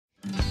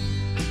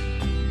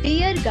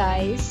Dear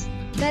guys,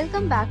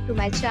 welcome back to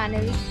my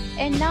channel,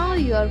 and now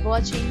you are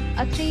watching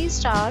a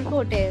 3-star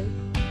hotel.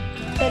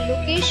 The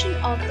location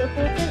of the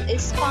hotel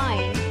is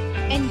fine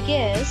and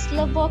guests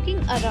love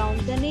walking around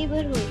the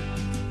neighborhood.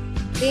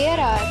 There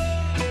are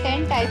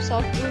 10 types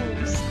of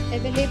rooms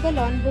available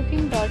on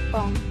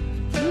booking.com.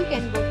 You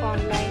can book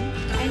online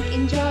and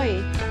enjoy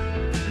it.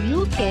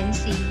 You can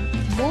see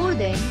more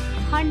than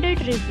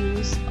 100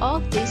 reviews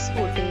of this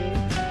hotel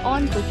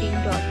on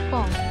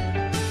booking.com.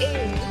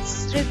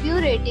 Its review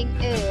rating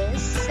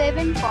is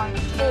 7.4,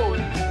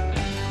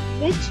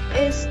 which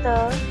is the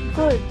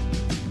good.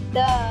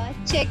 The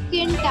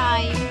check-in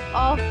time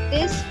of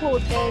this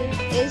hotel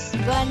is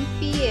 1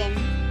 p.m.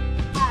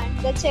 and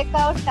the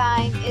checkout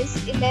time is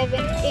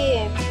 11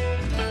 a.m.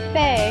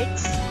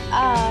 Pets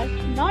are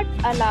not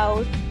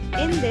allowed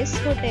in this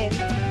hotel.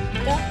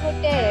 The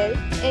hotel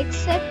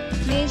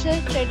accepts major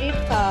credit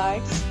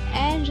cards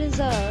and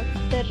reserves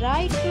the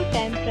right to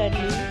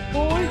temporarily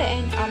hold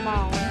an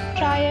amount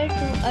prior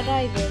to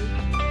arrival.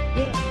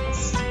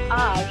 Guests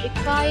are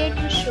required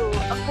to show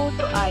a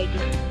photo ID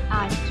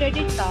and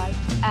credit card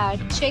at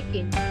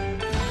check-in.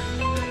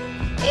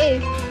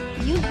 If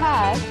you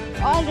have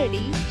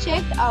already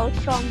checked out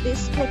from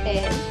this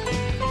hotel,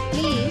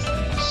 please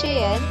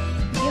share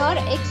your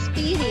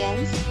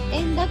experience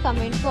in the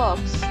comment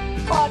box.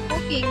 For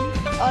booking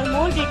or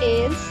more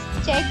details,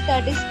 check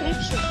the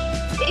description.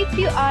 If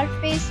you are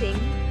facing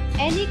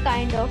any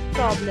kind of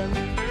problem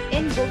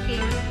in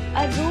booking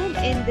a room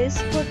in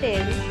this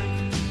hotel,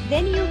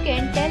 then you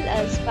can tell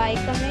us by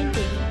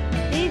commenting.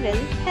 We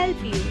will help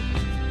you.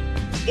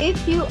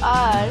 If you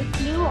are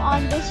new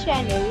on this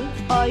channel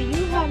or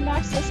you have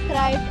not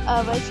subscribed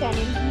our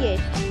channel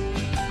yet,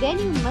 then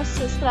you must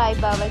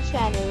subscribe our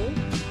channel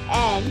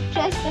and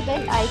press the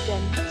bell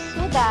icon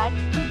so that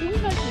you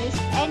do not miss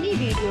any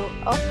video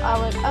of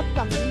our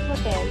upcoming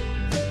hotel.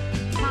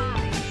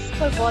 Thanks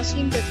for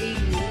watching the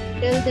video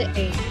till the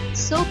end.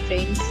 So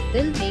friends,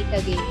 we'll meet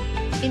again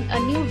in a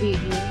new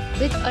video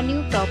with a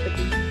new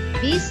property.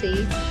 Be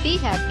safe, be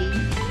happy.